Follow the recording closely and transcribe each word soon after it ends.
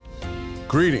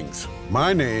Greetings.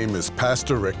 My name is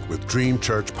Pastor Rick with Dream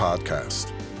Church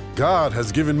Podcast. God has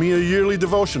given me a yearly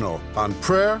devotional on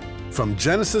prayer from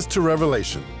Genesis to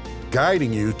Revelation,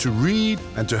 guiding you to read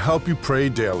and to help you pray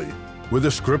daily, with a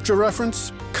scripture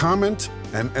reference, comment,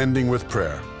 and ending with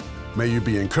prayer. May you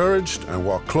be encouraged and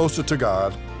walk closer to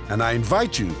God, and I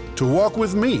invite you to walk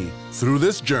with me through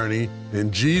this journey.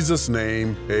 In Jesus'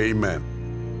 name,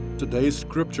 amen. Today's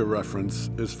scripture reference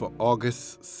is for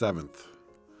August 7th.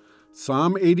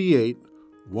 Psalm 88,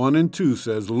 1 and 2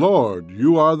 says, "Lord,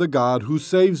 you are the God who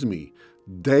saves me.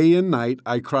 Day and night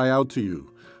I cry out to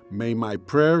you. May my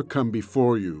prayer come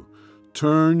before you.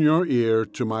 Turn your ear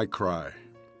to my cry."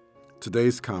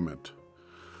 Today's comment.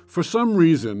 For some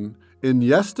reason, in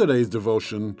yesterday's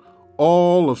devotion,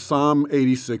 all of Psalm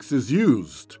 86 is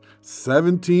used,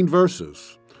 17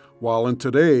 verses, while in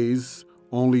today's,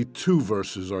 only 2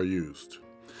 verses are used.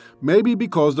 Maybe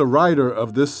because the writer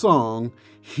of this song,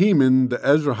 Heman the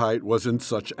Ezrahite, was in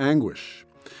such anguish.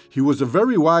 He was a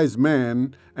very wise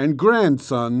man and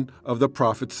grandson of the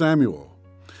prophet Samuel.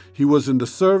 He was in the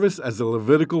service as a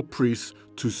Levitical priest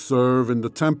to serve in the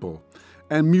temple,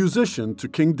 and musician to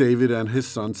King David and his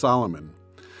son Solomon.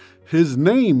 His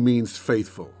name means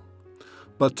faithful.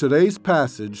 But today's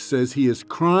passage says he is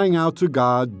crying out to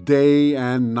God day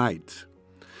and night.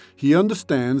 He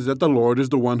understands that the Lord is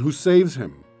the one who saves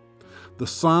him. The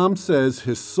psalm says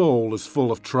his soul is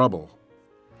full of trouble.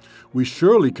 We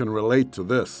surely can relate to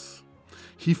this.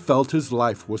 He felt his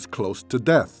life was close to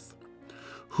death.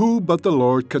 Who but the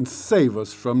Lord can save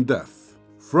us from death?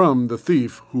 From the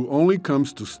thief who only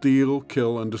comes to steal,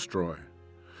 kill, and destroy.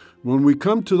 When we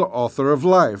come to the author of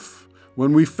life,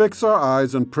 when we fix our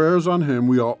eyes and prayers on him,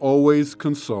 we are always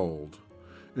consoled.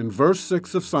 In verse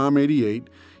 6 of Psalm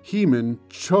 88, Heman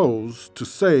chose to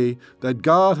say that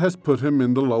God has put him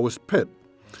in the lowest pit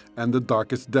and the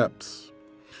darkest depths.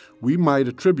 We might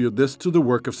attribute this to the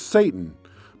work of Satan,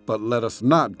 but let us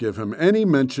not give him any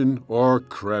mention or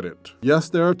credit. Yes,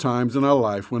 there are times in our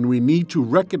life when we need to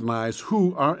recognize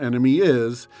who our enemy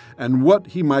is and what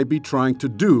he might be trying to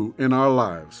do in our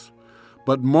lives.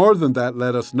 But more than that,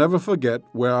 let us never forget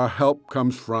where our help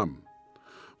comes from.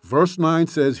 Verse 9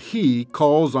 says, "He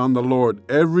calls on the Lord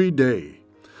every day."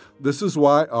 This is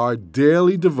why our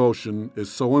daily devotion is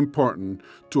so important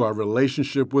to our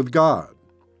relationship with God.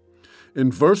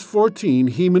 In verse 14,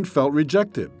 Heman felt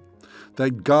rejected,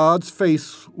 that God's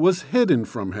face was hidden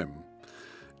from him,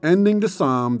 ending the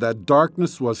psalm that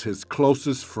darkness was his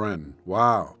closest friend.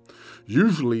 Wow.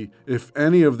 Usually, if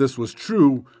any of this was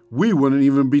true, we wouldn't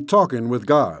even be talking with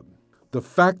God. The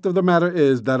fact of the matter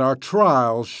is that our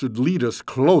trials should lead us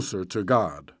closer to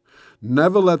God.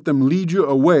 Never let them lead you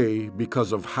away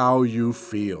because of how you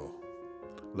feel.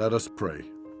 Let us pray.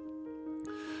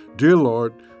 Dear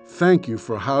Lord, thank you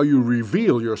for how you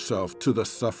reveal yourself to the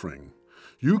suffering.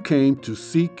 You came to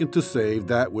seek and to save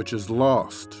that which is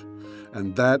lost,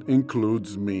 and that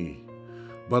includes me.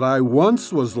 But I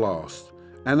once was lost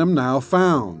and am now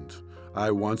found. I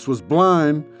once was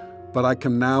blind, but I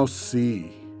can now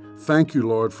see. Thank you,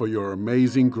 Lord, for your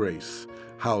amazing grace.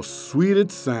 How sweet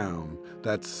it sounds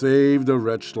that saved a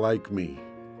wretch like me.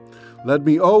 Let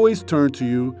me always turn to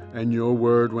you and your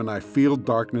word when I feel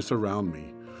darkness around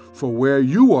me. For where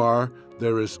you are,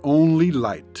 there is only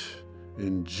light.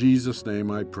 In Jesus' name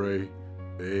I pray,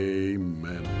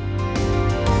 amen.